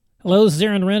Hello, this is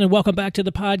Aaron Wren, and welcome back to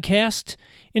the podcast.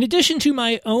 In addition to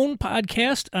my own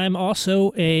podcast, I'm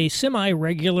also a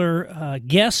semi-regular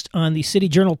guest on the City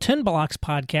Journal 10 Blocks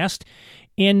podcast,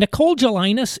 and Nicole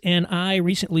Gelinas and I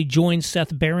recently joined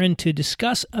Seth Barron to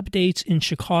discuss updates in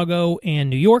Chicago and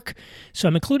New York. So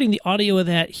I'm including the audio of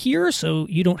that here, so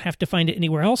you don't have to find it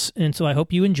anywhere else, and so I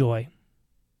hope you enjoy.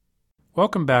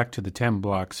 Welcome back to the 10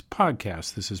 Blocks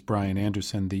podcast. This is Brian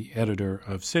Anderson, the editor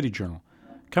of City Journal.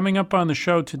 Coming up on the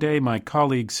show today, my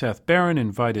colleague Seth Barron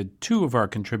invited two of our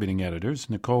contributing editors,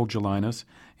 Nicole Gelinas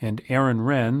and Aaron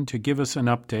Wren, to give us an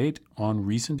update on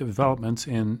recent developments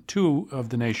in two of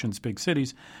the nation's big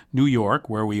cities, New York,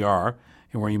 where we are,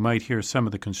 and where you might hear some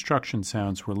of the construction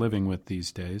sounds we're living with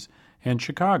these days, and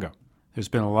Chicago. There's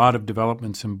been a lot of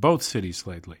developments in both cities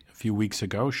lately. A few weeks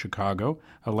ago, Chicago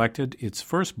elected its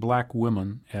first black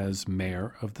woman as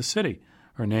mayor of the city.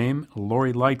 Her name,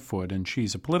 Lori Lightfoot, and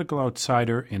she's a political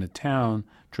outsider in a town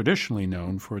traditionally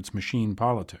known for its machine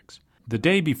politics. The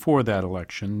day before that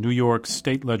election, New York's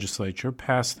state legislature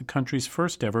passed the country's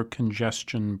first-ever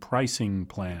congestion pricing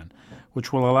plan,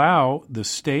 which will allow the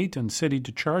state and city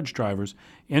to charge drivers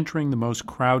entering the most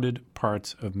crowded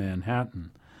parts of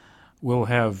Manhattan. We'll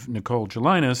have Nicole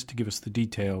Gelinas to give us the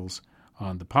details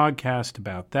on the podcast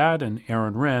about that, and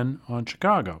Aaron Wren on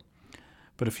Chicago.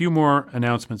 But a few more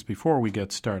announcements before we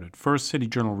get started. First, City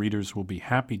Journal readers will be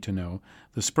happy to know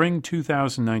the spring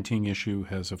 2019 issue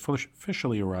has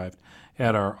officially arrived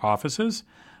at our offices,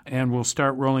 and we'll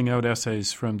start rolling out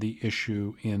essays from the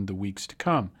issue in the weeks to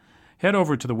come. Head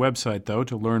over to the website, though,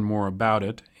 to learn more about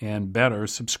it, and better,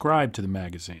 subscribe to the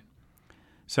magazine.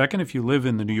 Second, if you live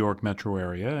in the New York metro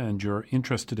area and you're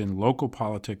interested in local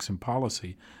politics and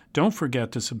policy, don't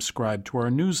forget to subscribe to our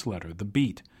newsletter, The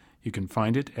Beat. You can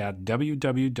find it at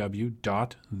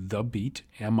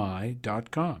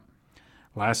www.thebeatmi.com.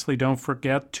 Lastly, don't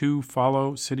forget to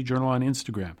follow City Journal on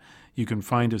Instagram. You can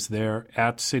find us there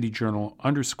at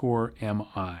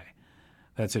cityjournal_MI.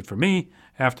 That's it for me.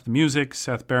 After the music,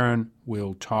 Seth Barron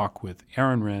will talk with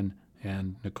Aaron Wren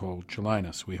and Nicole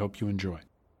Gelinas. We hope you enjoy.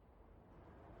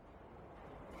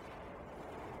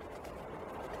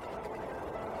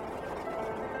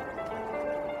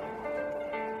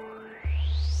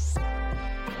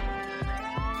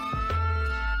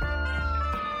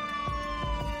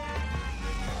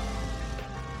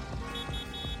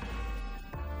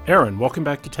 Aaron, welcome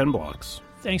back to 10 Blocks.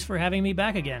 Thanks for having me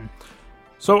back again.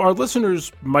 So our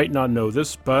listeners might not know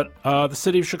this, but the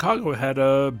city of Chicago had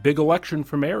a big election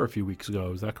for mayor a few weeks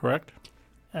ago. Is that correct?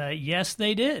 Yes,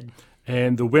 they did.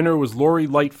 And the winner was Lori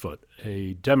Lightfoot,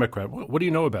 a Democrat. What do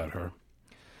you know about her?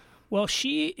 Well,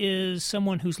 she is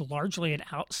someone who's largely an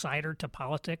outsider to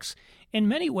politics. In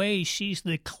many ways, she's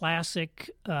the classic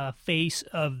face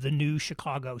of the new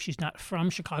Chicago. She's not from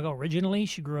Chicago originally.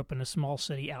 She grew up in a small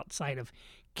city outside of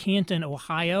Canton,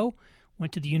 Ohio,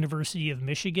 went to the University of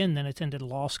Michigan, then attended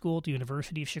law school at the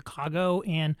University of Chicago,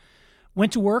 and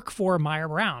went to work for Meyer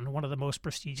Brown, one of the most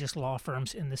prestigious law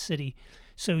firms in the city.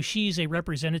 So she's a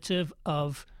representative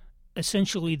of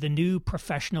essentially the new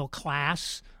professional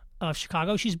class of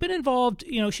Chicago. She's been involved,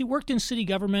 she worked in city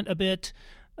government a bit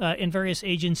in various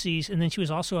agencies, and then she was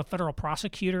also a federal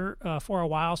prosecutor for a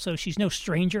while, so she's no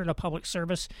stranger to public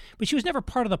service, but she was never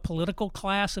part of the political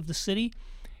class of the city.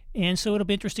 And so it'll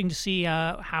be interesting to see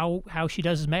how she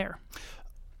does as mayor.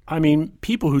 I mean,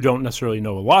 people who don't necessarily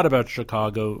know a lot about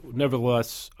Chicago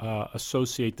nevertheless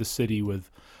associate the city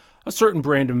with a certain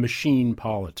brand of machine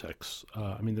politics.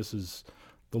 This is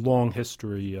the long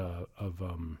history of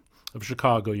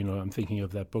Chicago. I'm thinking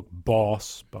of that book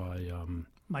Boss by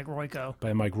Mike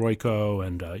Royko.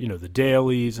 And the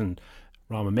dailies and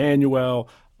Rahm Emanuel.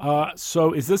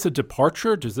 So is this a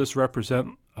departure? Does this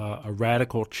represent a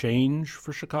radical change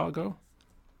for Chicago?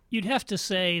 You'd have to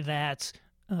say that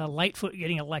Lightfoot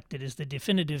getting elected is the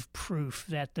definitive proof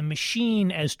that the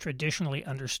machine as traditionally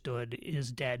understood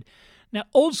is dead. Now,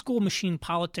 old school machine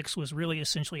politics was really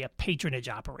essentially a patronage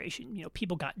operation.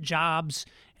 People got jobs,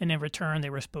 and in return they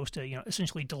were supposed to,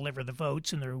 essentially deliver the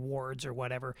votes and the rewards or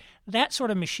whatever. That sort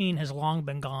of machine has long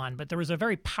been gone, but there was a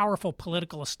very powerful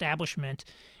political establishment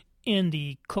in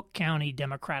the Cook County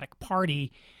Democratic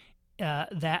Party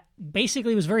that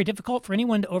basically was very difficult for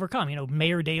anyone to overcome.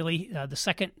 Mayor Daley, the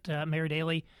second Mayor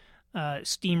Daley,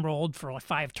 steamrolled for like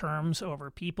 5 terms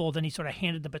over people. Then he sort of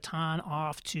handed the baton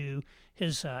off to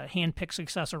his hand-picked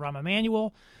successor, Rahm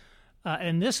Emanuel.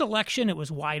 In this election, it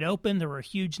was wide open. There were a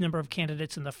huge number of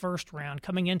candidates in the first round.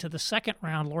 Coming into the second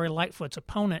round, Lori Lightfoot's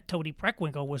opponent, Tony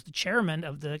Preckwinkle, was the chairman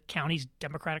of the county's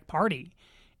Democratic Party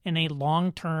and a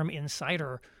long-term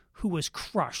insider who was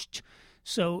crushed.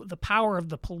 So the power of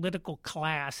the political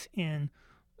class in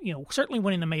certainly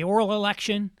winning the mayoral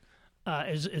election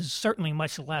is certainly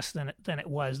much less than it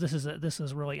was. This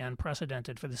is really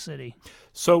unprecedented for the city.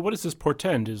 So what does this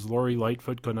portend? Is Lori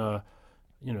Lightfoot going to,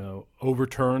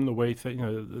 overturn the way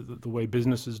the way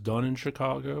business is done in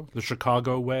Chicago, the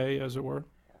Chicago way, as it were?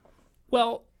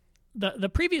 Well, the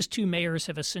previous two mayors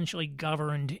have essentially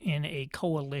governed in a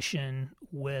coalition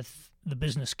with the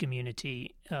business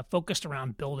community, focused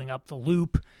around building up the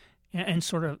Loop and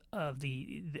sort of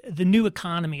the new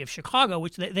economy of Chicago,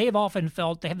 which they've often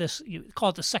felt they have this, you call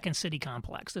it the second city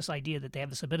complex, this idea that they have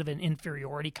this a bit of an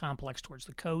inferiority complex towards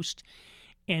the coast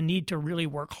and need to really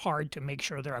work hard to make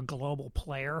sure they're a global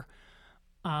player.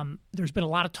 There's been a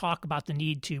lot of talk about the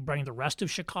need to bring the rest of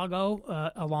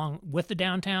Chicago along with the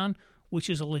downtown, which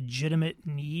is a legitimate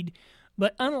need.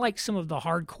 But unlike some of the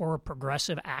hardcore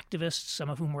progressive activists, some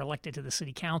of whom were elected to the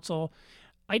city council,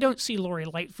 I don't see Lori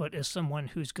Lightfoot as someone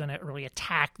who's going to really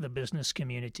attack the business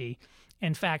community.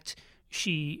 In fact,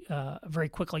 she very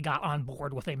quickly got on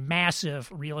board with a massive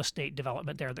real estate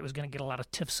development there that was going to get a lot of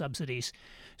TIF subsidies.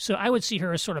 So I would see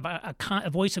her as sort of a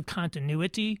voice of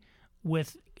continuity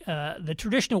with the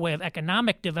traditional way of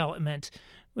economic development,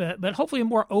 but hopefully a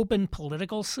more open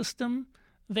political system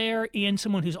there, and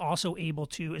someone who's also able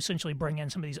to essentially bring in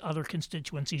some of these other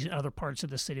constituencies in other parts of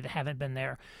the city that haven't been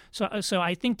there. So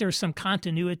I think there's some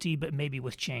continuity, but maybe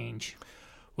with change.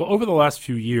 Well, over the last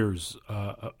few years,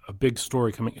 a big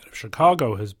story coming out of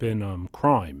Chicago has been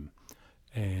crime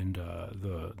and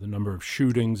the number of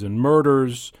shootings and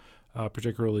murders,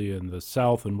 particularly in the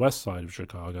south and west side of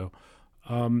Chicago.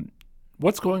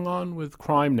 What's going on with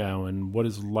crime now, and what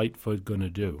is Lightfoot going to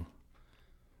do?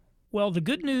 Well, the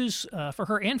good news for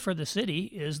her and for the city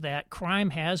is that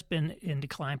crime has been in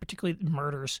decline, particularly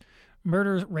murders.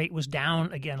 Murder rate was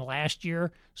down again last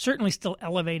year, certainly still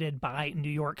elevated by New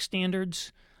York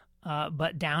standards,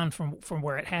 but down from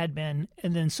where it had been.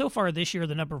 And then so far this year,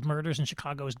 the number of murders in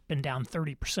Chicago has been down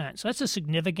 30%. So that's a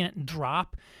significant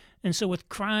drop. And so with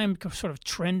crime sort of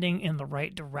trending in the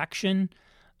right direction,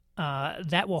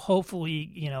 that will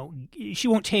hopefully, she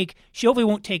hopefully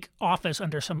won't take office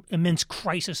under some immense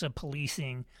crisis of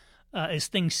policing as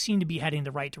things seem to be heading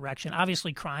the right direction.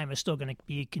 Obviously, crime is still going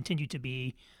to continue to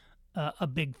be a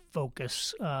big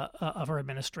focus of her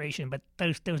administration, but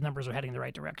those numbers are heading in the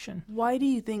right direction. Why do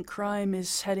you think crime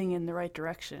is heading in the right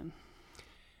direction?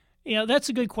 That's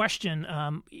a good question.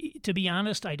 To be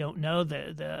honest, I don't know.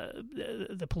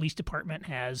 The police department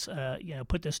has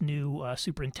put this new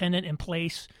superintendent in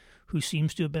place who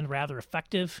seems to have been rather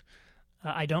effective.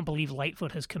 I don't believe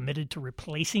Lightfoot has committed to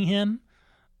replacing him,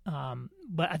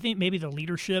 but I think maybe the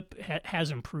leadership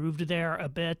has improved there a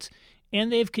bit,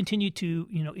 and they've continued to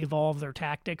evolve their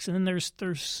tactics. And then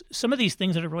there's some of these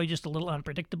things that are really just a little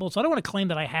unpredictable. So I don't want to claim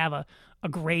that I have a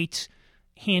great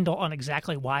handle on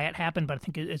exactly why it happened, but I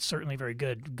think it's certainly very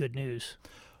good news.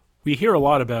 We hear a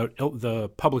lot about the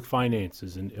public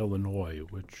finances in Illinois,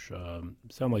 which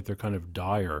sound like they're kind of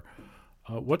dire.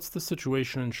 What's the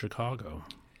situation in Chicago?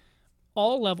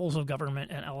 All levels of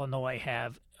government in Illinois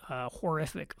have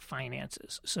horrific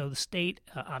finances. So the state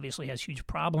obviously has huge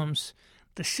problems.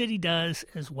 The city does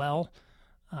as well.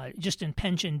 Just in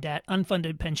pension debt,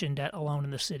 unfunded pension debt alone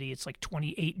in the city, it's like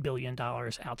 $28 billion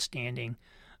outstanding.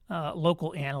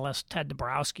 Local analyst Ted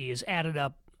Dabrowski has added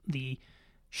up the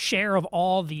share of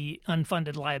all the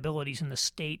unfunded liabilities in the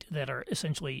state that are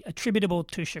essentially attributable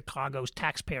to Chicago's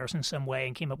taxpayers in some way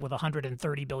and came up with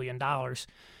 $130 billion.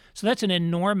 So that's an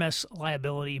enormous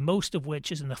liability, most of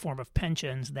which is in the form of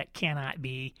pensions that cannot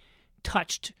be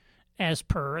touched as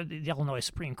per the Illinois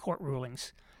Supreme Court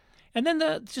rulings. And then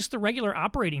the regular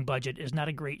operating budget is not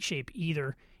in great shape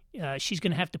either. She's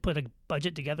going to have to put a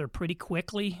budget together pretty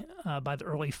quickly by the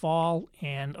early fall,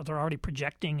 and they're already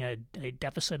projecting a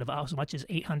deficit of as much as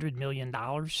 $800 million.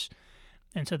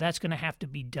 And so that's going to have to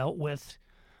be dealt with.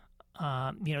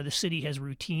 The city has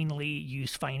routinely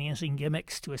used financing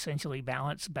gimmicks to essentially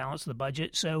balance the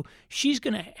budget. So she's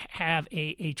going to have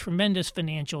a tremendous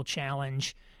financial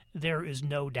challenge. There is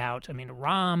no doubt. I mean,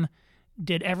 Rahm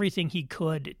did everything he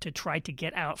could to try to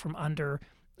get out from under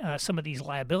some of these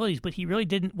liabilities, but he really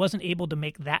wasn't able to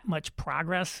make that much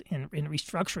progress in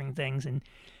restructuring things and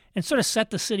sort of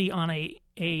set the city on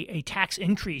a tax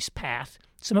increase path,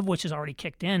 some of which has already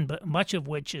kicked in, but much of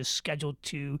which is scheduled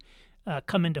to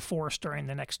come into force during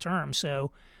the next term.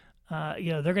 So,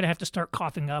 they're going to have to start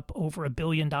coughing up over $1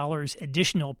 billion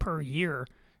additional per year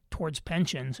towards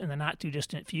pensions in the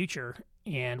not-too-distant future,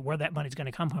 and where that money's going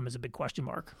to come from is a big question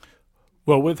mark.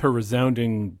 Well, with her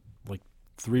resounding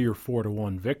 3 or 4 to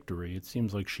 1 victory, it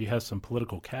seems like she has some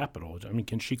political capital. I mean,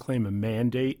 can she claim a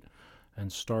mandate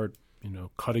and start,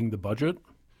 cutting the budget?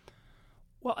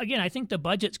 Well, again, I think the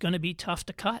budget's going to be tough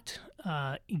to cut,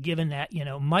 given that,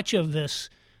 much of this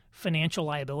financial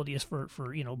liability is for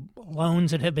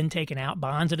loans that have been taken out,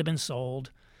 bonds that have been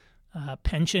sold,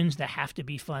 pensions that have to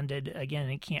be funded. Again,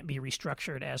 it can't be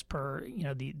restructured as per,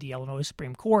 the Illinois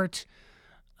Supreme Court.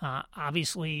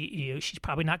 Obviously, she's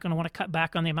probably not going to want to cut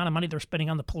back on the amount of money they're spending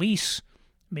on the police,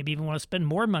 maybe even want to spend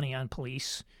more money on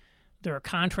police. There are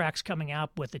contracts coming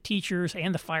out with the teachers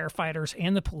and the firefighters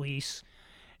and the police.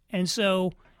 And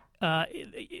so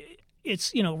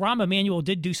it's, Rahm Emanuel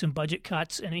did do some budget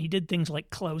cuts, and he did things like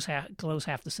close half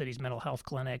the city's mental health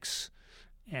clinics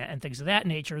and things of that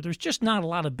nature. There's just not a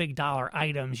lot of big dollar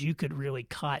items you could really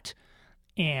cut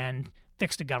and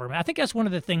fix the government. I think that's one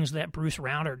of the things that Bruce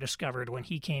Rauner discovered when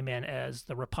he came in as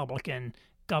the Republican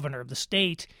governor of the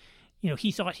state.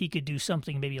 He thought he could do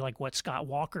something maybe like what Scott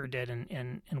Walker did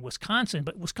in Wisconsin,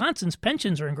 but Wisconsin's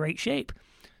pensions are in great shape.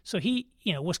 So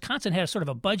Wisconsin had sort of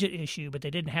a budget issue, but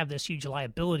they didn't have this huge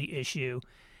liability issue.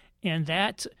 And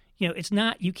that, it's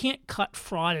not, you can't cut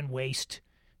fraud and waste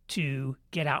to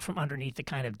get out from underneath the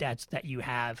kind of debts that you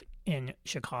have in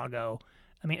Chicago.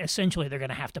 I mean, essentially, they're going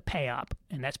to have to pay up,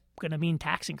 and that's going to mean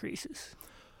tax increases.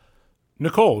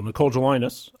 Nicole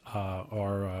Gelinas,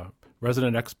 our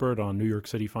resident expert on New York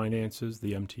City finances,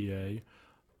 the MTA.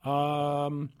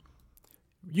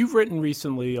 You've written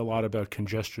recently a lot about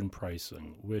congestion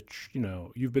pricing, which,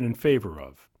 you've been in favor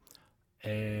of.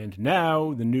 And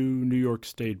now the new New York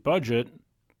State budget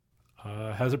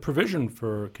has a provision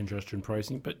for congestion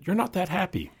pricing, but you're not that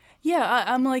happy. Yeah,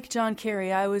 I'm like John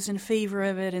Kerry. I was in favor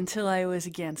of it until I was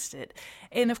against it.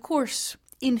 And of course,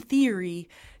 in theory,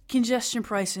 congestion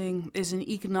pricing is an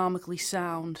economically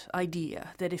sound idea,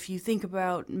 that if you think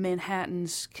about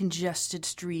Manhattan's congested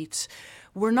streets,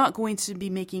 we're not going to be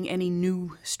making any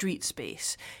new street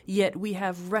space, yet we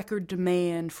have record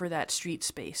demand for that street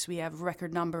space. We have a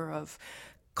record number of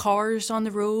cars on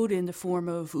the road in the form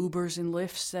of Ubers and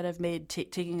Lyfts that have made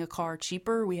taking a car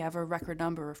cheaper. We have a record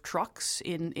number of trucks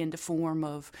in the form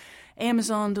of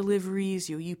Amazon deliveries,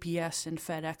 UPS and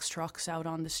FedEx trucks out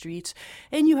on the streets,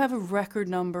 and you have a record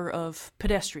number of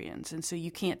pedestrians, and so you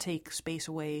can't take space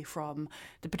away from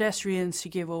the pedestrians to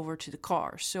give over to the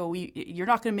cars. So you're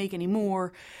not going to make any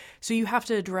more, so you have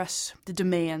to address the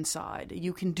demand side.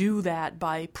 You can do that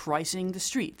by pricing the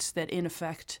streets, that in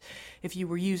effect, if you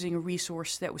were using a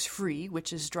resource that was free,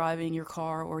 which is driving your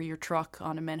car or your truck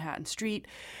on a Manhattan street,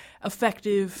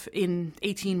 effective in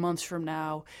 18 months from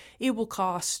now, it will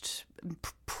cost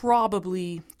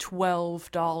probably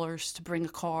 $12 to bring a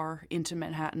car into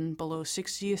Manhattan below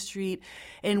 60th Street,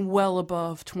 and well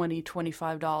above $20,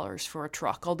 $25 for a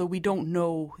truck, although we don't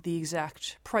know the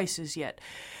exact prices yet.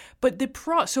 But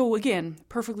so again,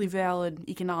 perfectly valid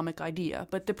economic idea,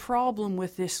 but the problem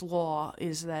with this law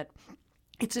is that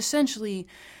it's essentially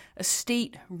a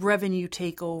state revenue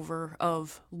takeover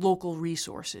of local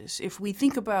resources. If we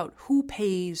think about who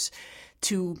pays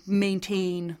to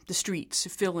maintain the streets,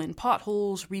 fill in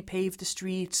potholes, repave the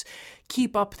streets,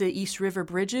 keep up the East River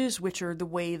bridges, which are the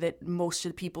way that most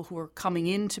of the people who are coming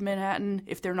into Manhattan,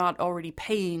 if they're not already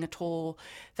paying a toll,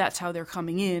 that's how they're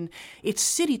coming in. It's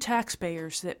city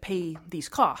taxpayers that pay these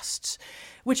costs,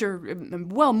 which are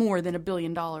well more than $1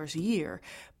 billion a year.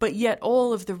 But yet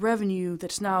all of the revenue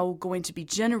that's now going to be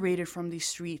generated from these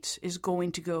streets is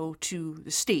going to go to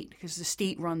the state, because the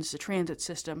state runs the transit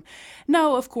system.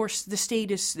 Now, of course, the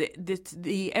state is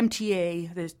the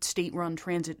MTA, the state-run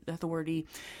transit authority,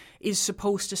 is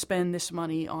supposed to spend this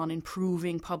money on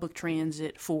improving public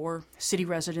transit for city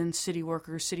residents, city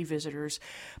workers, city visitors.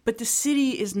 But the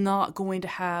city is not going to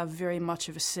have very much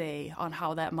of a say on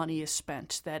how that money is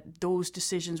spent, that those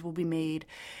decisions will be made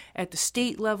at the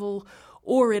state level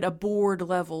or at a board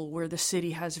level where the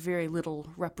city has very little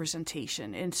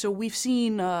representation. And so we've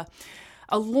seen a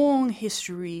long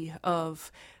history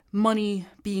of money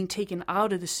being taken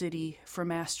out of the city for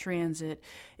mass transit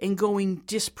and going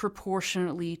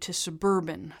disproportionately to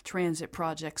suburban transit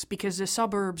projects, because the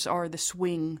suburbs are the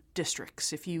swing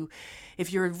districts. If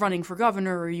you're running for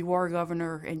governor, or you are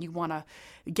governor and you want to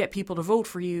get people to vote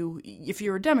for you, if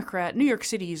you're a Democrat, New York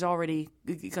City is already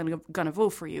going to vote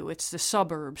for you. It's the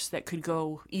suburbs that could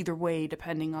go either way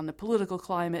depending on the political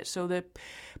climate. So the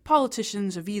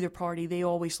politicians of either party, they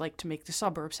always like to make the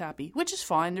suburbs happy, which is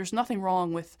fine. There's nothing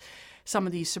wrong with some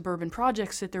of these suburban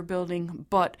projects that they're building,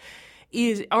 but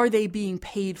are they being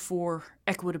paid for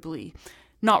equitably?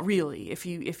 Not really. If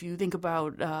you think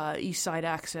about East Side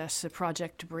Access, a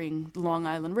project to bring Long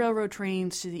Island Railroad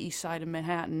trains to the east side of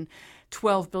Manhattan,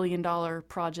 $12 billion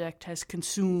project, has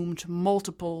consumed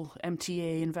multiple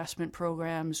MTA investment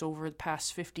programs over the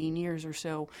past 15 years or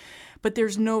so. But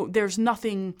there's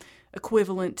nothing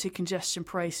equivalent to congestion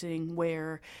pricing,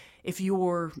 where if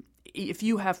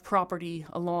you have property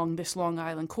along this Long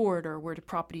Island corridor where the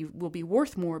property will be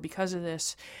worth more because of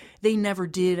this, they never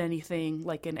did anything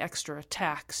like an extra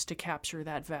tax to capture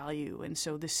that value. And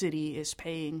so the city is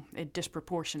paying a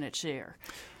disproportionate share.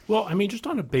 Well, I mean, just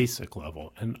on a basic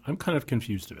level, and I'm kind of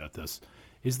confused about this,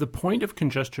 is the point of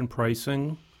congestion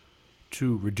pricing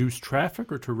to reduce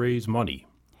traffic or to raise money?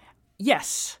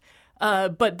 Yes.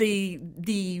 But the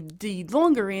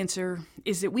longer answer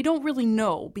is that we don't really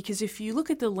know, because if you look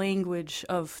at the language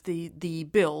of the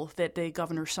bill that the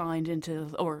governor signed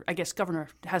into, or I guess governor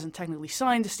hasn't technically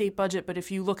signed the state budget, but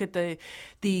if you look at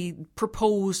the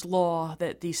proposed law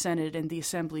that the Senate and the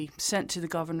Assembly sent to the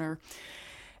governor,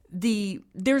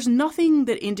 there's nothing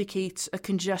that indicates a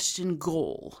congestion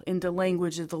goal in the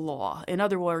language of the law. In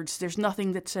other words, there's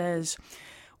nothing that says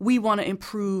we want to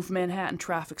improve Manhattan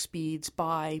traffic speeds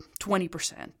by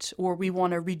 20%, or we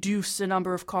want to reduce the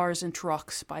number of cars and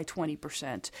trucks by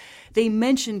 20%. They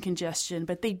mention congestion,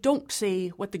 but they don't say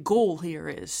what the goal here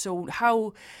is. So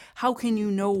how can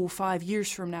you know 5 years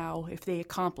from now if they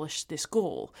accomplish this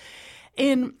goal?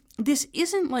 And this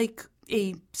isn't like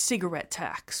a cigarette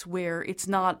tax, where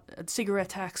a cigarette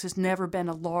tax has never been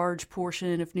a large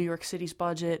portion of New York City's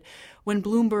budget. When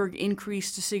Bloomberg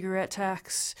increased the cigarette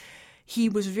tax, he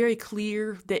was very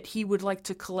clear that he would like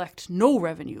to collect no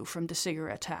revenue from the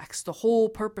cigarette tax. The whole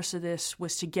purpose of this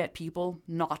was to get people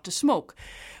not to smoke.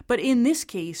 But in this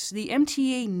case, the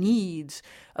MTA needs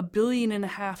 $1.5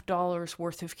 billion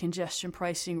worth of congestion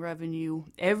pricing revenue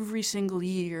every single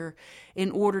year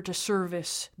in order to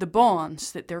service the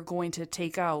bonds that they're going to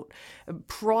take out.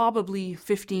 Probably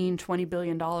 $15-20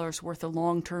 billion worth of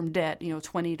long-term debt,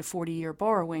 20 to 40-year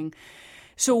borrowing.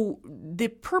 So the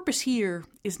purpose here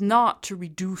is not to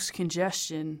reduce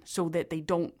congestion so that they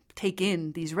don't take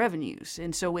in these revenues.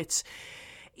 And so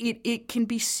it can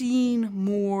be seen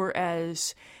more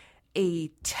as a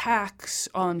tax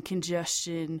on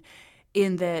congestion,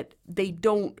 in that they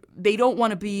don't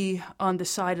want to be on the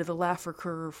side of the Laffer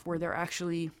curve where they're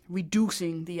actually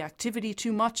reducing the activity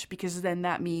too much, because then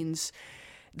that means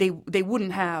they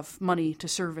wouldn't have money to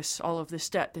service all of this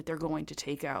debt that they're going to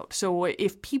take out. So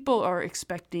if people are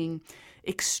expecting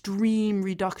extreme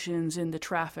reductions in the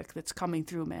traffic that's coming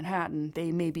through Manhattan,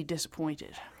 they may be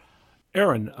disappointed.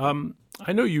 Aaron,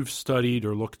 I know you've studied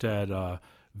or looked at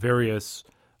various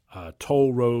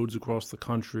toll roads across the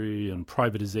country and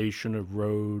privatization of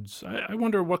roads. I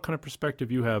wonder what kind of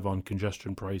perspective you have on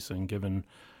congestion pricing, given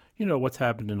what's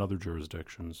happened in other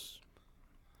jurisdictions.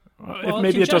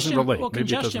 Maybe it doesn't relate. Well,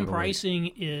 congestion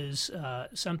pricing is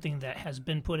something that has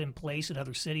been put in place in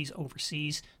other cities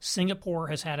overseas. Singapore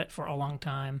has had it for a long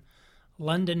time.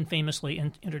 London famously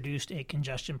introduced a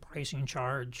congestion pricing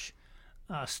charge.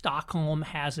 Stockholm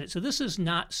has it. So this is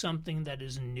not something that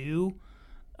is new.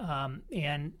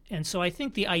 And so I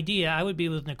think the idea, I would be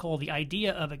with Nicole, the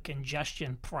idea of a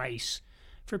congestion price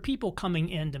for people coming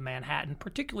into Manhattan,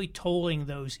 particularly tolling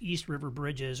those East River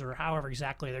bridges or however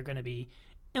exactly they're going to be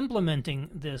implementing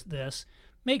this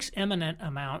makes eminent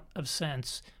amount of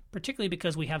sense, particularly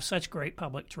because we have such great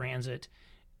public transit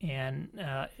and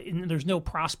there's no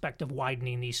prospect of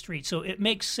widening these streets. So it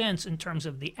makes sense in terms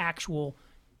of the actual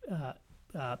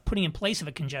putting in place of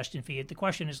a congestion fee. The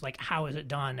question is, how is it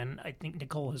done? And I think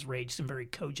Nicole has raised some very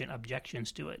cogent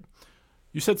objections to it.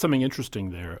 You said something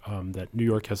interesting there, that New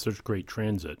York has such great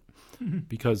transit,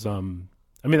 because,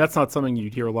 that's not something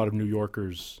you'd hear a lot of New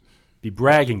Yorkers be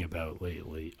bragging about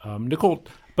lately. Nicole,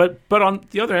 but on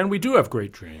the other hand, we do have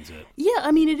great transit. Yeah,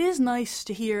 it is nice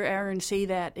to hear Aaron say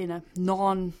that in a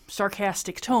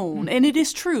non-sarcastic tone. And it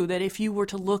is true that if you were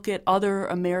to look at other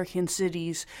American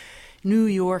cities, New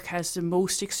York has the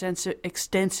most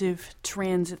extensive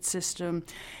transit system.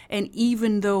 And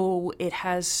even though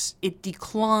it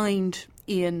declined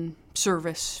in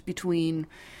service between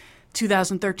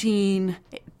 2013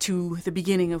 to the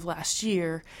beginning of last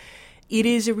year, it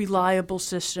is a reliable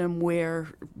system where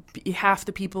half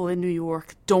the people in New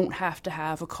York don't have to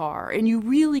have a car. And you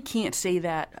really can't say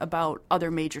that about other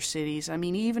major cities.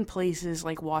 Even places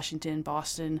like Washington,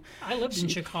 Boston. I lived in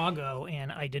Chicago,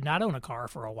 and I did not own a car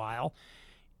for a while.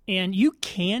 And you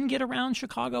can get around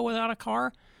Chicago without a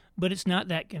car, but it's not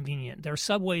that convenient. Their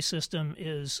subway system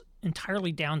is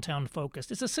entirely downtown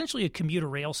focused. It's essentially a commuter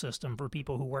rail system for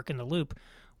people who work in the Loop,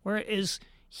 whereas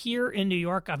here in New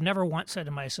York, I've never once said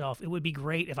to myself, it would be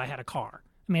great if I had a car.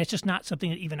 It's just not something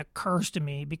that even occurs to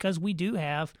me, because we do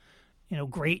have,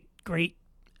 great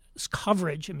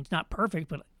coverage. It's not perfect,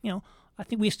 but, I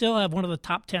think we still have one of the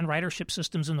top 10 ridership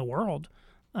systems in the world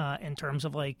in terms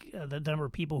of the number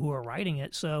of people who are riding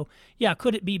it. So, yeah,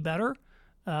 could it be better?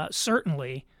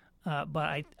 Certainly. But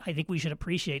I think we should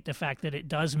appreciate the fact that it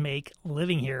does make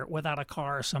living here without a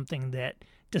car something that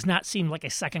does not seem like a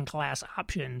second-class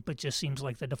option, but just seems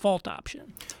like the default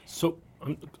option. So,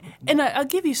 and I'll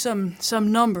give you some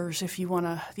numbers if you want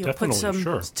to put some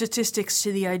sure. statistics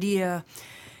to the idea.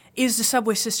 Is the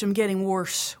subway system getting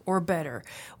worse or better?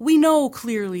 We know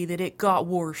clearly that it got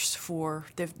worse for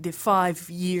the 5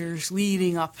 years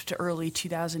leading up to early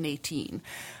 2018.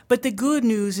 But the good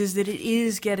news is that it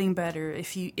is getting better.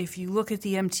 If you look at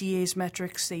the MTA's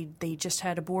metrics, they just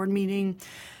had a board meeting.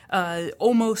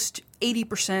 Almost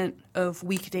 80% of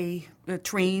weekday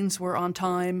trains were on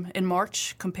time in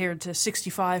March compared to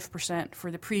 65%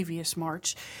 for the previous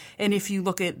March. And if you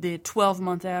look at the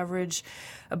 12-month average,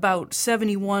 about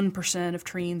 71% of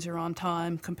trains are on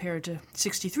time compared to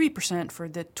 63% for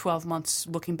the 12 months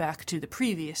looking back to the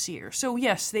previous year. So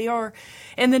yes, they are.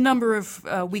 And the number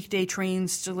of weekday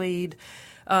trains delayed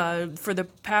for the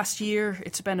past year,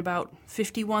 it's been about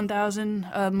 51,000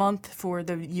 a month. For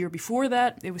the year before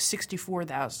that, it was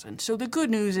 64,000. So the good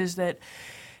news is that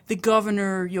the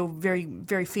governor, very,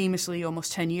 very famously,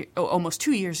 almost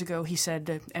 2 years ago, he said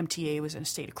the MTA was in a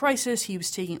state of crisis. He was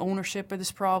taking ownership of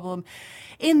this problem,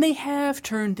 and they have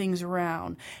turned things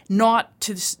around. Not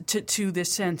to the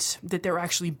sense that they're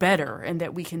actually better and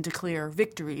that we can declare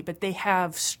victory, but they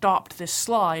have stopped this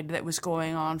slide that was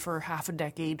going on for half a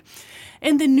decade.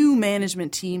 And the new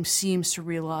management team seems to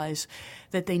realize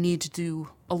that they need to do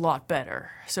a lot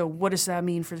better. So what does that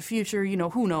mean for the future?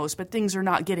 Who knows? But things are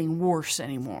not getting worse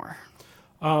anymore.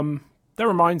 That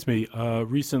reminds me,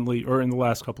 recently, or in the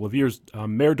last couple of years,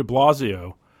 Mayor de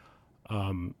Blasio,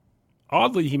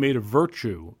 oddly, he made a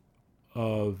virtue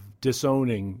of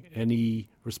disowning any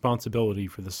responsibility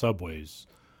for the subways.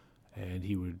 And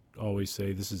he would always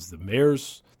say, this is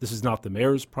not the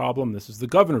mayor's problem, this is the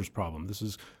governor's problem. This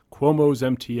is Cuomo's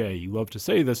MTA. He loved to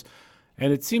say this.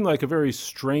 And it seemed like a very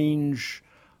strange,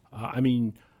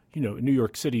 in New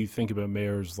York City, you think about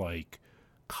mayors like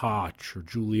Koch or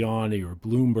Giuliani or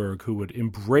Bloomberg who would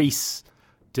embrace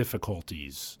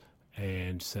difficulties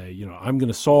and say, I'm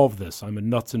going to solve this. I'm a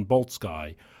nuts and bolts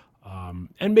guy.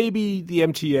 And maybe the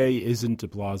MTA isn't de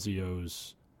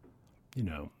Blasio's,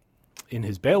 in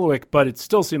his bailiwick, but it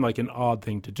still seemed like an odd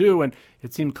thing to do. And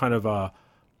it seemed kind of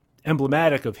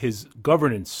emblematic of his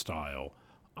governance style.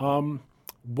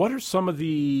 What are some of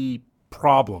the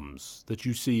problems that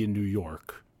you see in New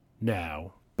York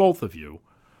now, both of you,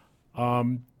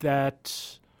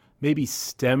 that maybe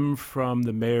stem from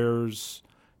the mayor's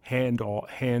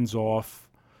hands-off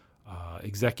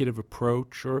executive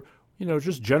approach, or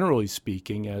just generally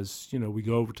speaking, as we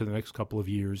go over to the next couple of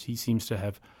years, he seems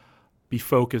to be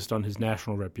focused on his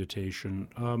national reputation.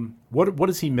 What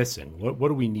is he missing? What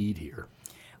do we need here?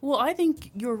 Well, I think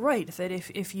you're right that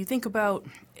if you think about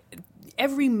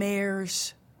every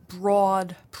mayor's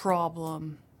broad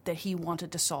problem that he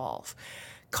wanted to solve,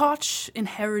 Koch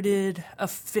inherited a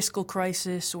fiscal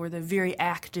crisis, or the very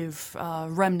active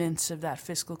remnants of that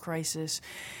fiscal crisis.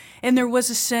 And there was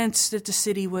a sense that the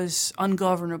city was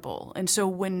ungovernable. And so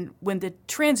when the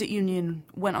transit union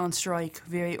went on strike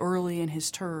very early in his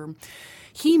term,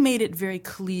 he made it very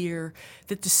clear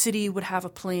that the city would have a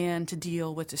plan to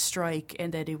deal with the strike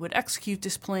and that it would execute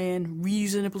this plan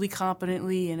reasonably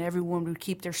competently and everyone would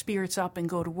keep their spirits up and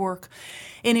go to work.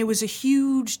 And it was a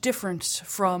huge difference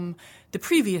from the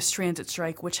previous transit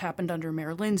strike, which happened under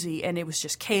Mayor Lindsay, and it was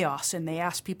just chaos. And they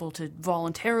asked people to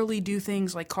voluntarily do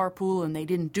things like carpool, and they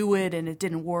didn't do it, and it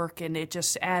didn't work, and it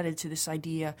just added to this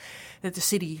idea that the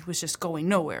city was just going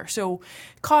nowhere. So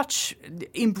Koch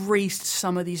embraced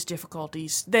some of these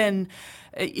difficulties. Then,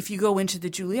 if you go into the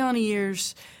Giuliani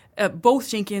years, both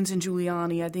Jenkins and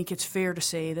Giuliani, I think it's fair to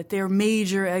say that their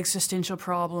major existential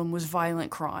problem was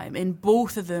violent crime. And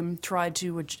both of them tried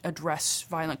to address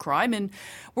violent crime and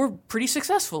were pretty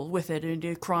successful with it.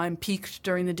 And crime peaked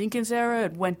during the Dinkins era.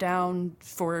 It went down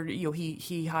for,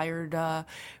 he hired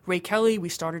Ray Kelly. We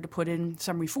started to put in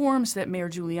some reforms that Mayor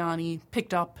Giuliani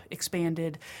picked up,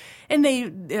 expanded. And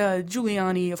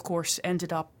Giuliani, of course,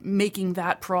 ended up making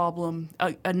that problem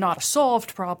not a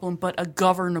solved problem, but a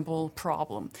governable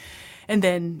problem. And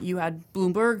then you had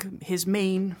Bloomberg. His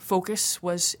main focus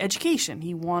was education.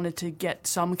 He wanted to get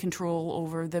some control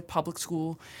over the public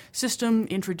school system,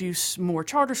 introduce more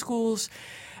charter schools.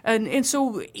 And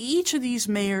so each of these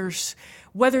mayors,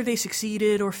 whether they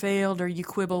succeeded or failed, or you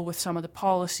quibble with some of the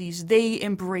policies, they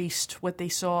embraced what they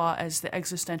saw as the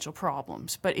existential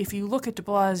problems. But if you look at de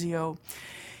Blasio,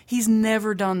 he's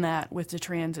never done that with the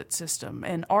transit system.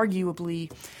 And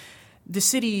arguably, the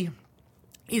city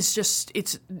is just,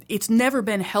 it's never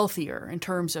been healthier in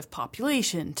terms of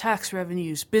population, tax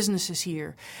revenues, businesses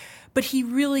here. But he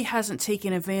really hasn't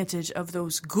taken advantage of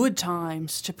those good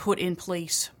times to put in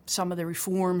place some of the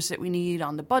reforms that we need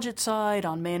on the budget side,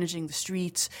 on managing the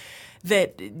streets,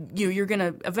 that you're going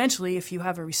to eventually, if you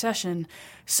have a recession,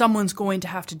 someone's going to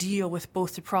have to deal with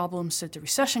both the problems that the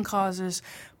recession causes,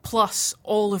 plus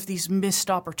all of these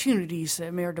missed opportunities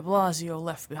that Mayor de Blasio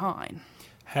left behind.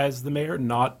 Has the mayor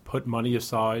not put money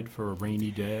aside for a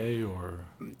rainy day, or?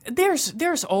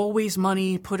 There's always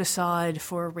money put aside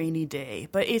for a rainy day,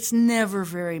 but it's never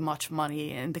very much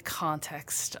money in the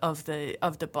context of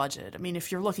the budget. I mean,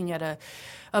 if you're looking at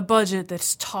a budget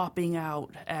that's topping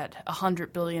out at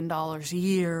 $100 billion a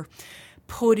year,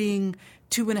 putting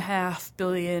 $2.5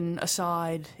 billion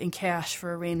aside in cash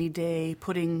for a rainy day,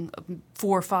 putting $4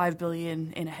 or $5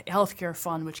 billion in a healthcare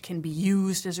fund, which can be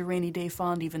used as a rainy day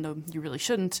fund, even though you really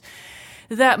shouldn't.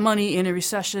 That money in a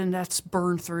recession, that's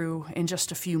burned through in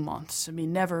just a few months. I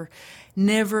mean,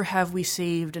 never have we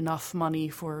saved enough money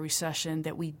for a recession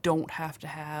that we don't have to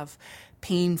have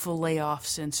painful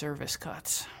layoffs and service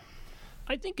cuts.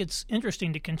 I think it's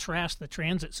interesting to contrast the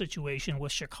transit situation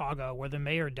with Chicago, where the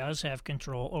mayor does have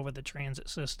control over the transit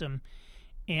system,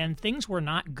 and things were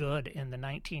not good in the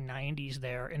 1990s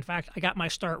there. In fact, I got my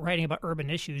start writing about urban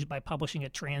issues by publishing a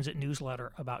transit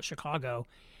newsletter about Chicago,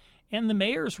 and the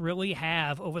mayors really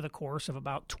have, over the course of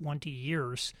about 20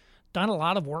 years, done a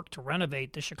lot of work to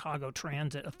renovate the Chicago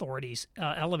Transit Authority's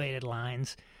elevated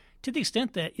lines, to the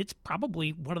extent that it's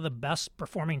probably one of the best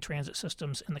performing transit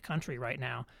systems in the country right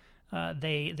now.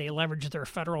 They leveraged their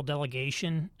federal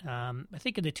delegation, I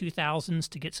think in the 2000s,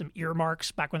 to get some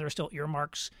earmarks, back when there were still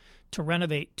earmarks, to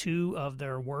renovate two of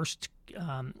their most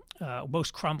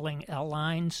crumbling L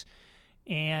lines.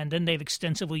 And then they've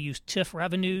extensively used TIF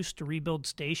revenues to rebuild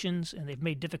stations, and they've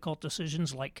made difficult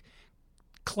decisions like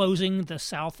closing the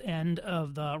south end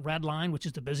of the Red Line, which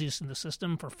is the busiest in the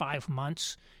system, for 5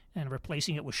 months, and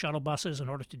replacing it with shuttle buses in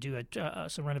order to do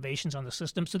some renovations on the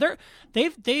system. So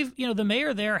they've the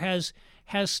mayor there has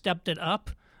stepped it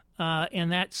up,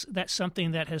 and that's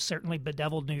something that has certainly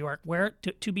bedeviled New York. Where,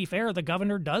 to be fair, the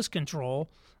governor does control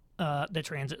the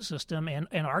transit system, and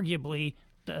arguably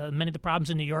many of the problems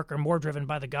in New York are more driven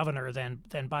by the governor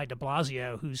than by de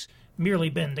Blasio, who's merely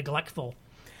been neglectful.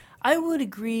 I would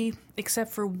agree,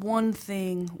 except for one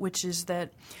thing, which is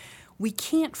that we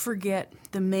can't forget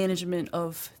the management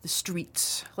of the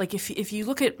streets. Like, if you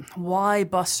look at why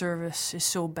bus service is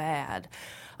so bad,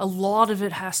 a lot of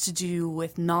it has to do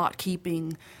with not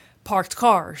keeping parked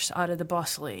cars out of the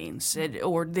bus lanes,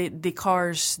 or the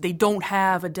cars, they don't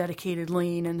have a dedicated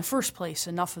lane in the first place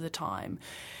enough of the time.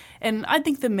 And I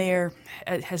think the mayor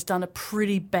has done a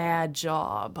pretty bad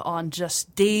job on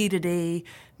just day-to-day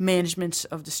management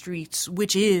of the streets,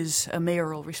 which is a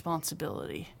mayoral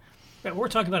responsibility. Yeah, we're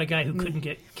talking about a guy who couldn't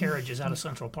get carriages out of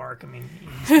Central Park. I mean,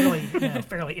 he's really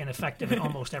fairly ineffective in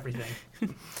almost everything.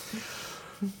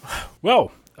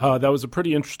 Well, that was a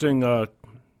pretty interesting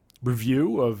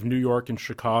review of New York and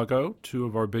Chicago, two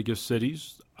of our biggest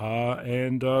cities,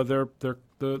 and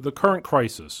the current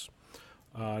crisis.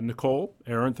 Nicole,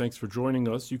 Aaron, thanks for joining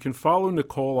us. You can follow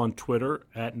Nicole on Twitter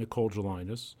at Nicole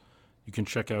Gelinas. You can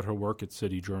check out her work at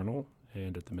City Journal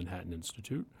and at the Manhattan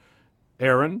Institute.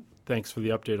 Aaron, thanks for the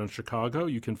update on Chicago.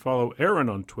 You can follow Aaron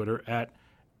on Twitter at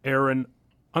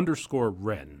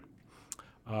Aaron_Wren.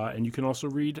 And you can also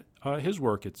read his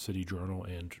work at City Journal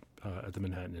and at the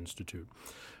Manhattan Institute.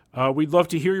 We'd love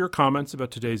to hear your comments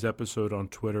about today's episode on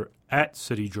Twitter at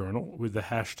City Journal with the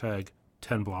hashtag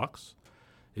 10blocks.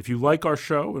 If you like our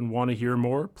show and want to hear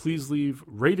more, please leave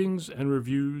ratings and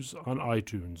reviews on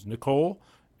iTunes. Nicole,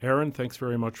 Aaron, thanks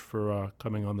very much for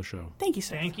coming on the show. Thank you,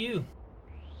 sir. Thank you.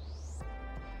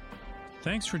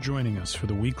 Thanks for joining us for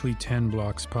the weekly 10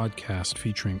 Blocks podcast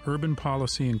featuring urban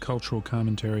policy and cultural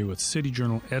commentary with City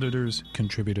Journal editors,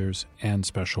 contributors, and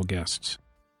special guests.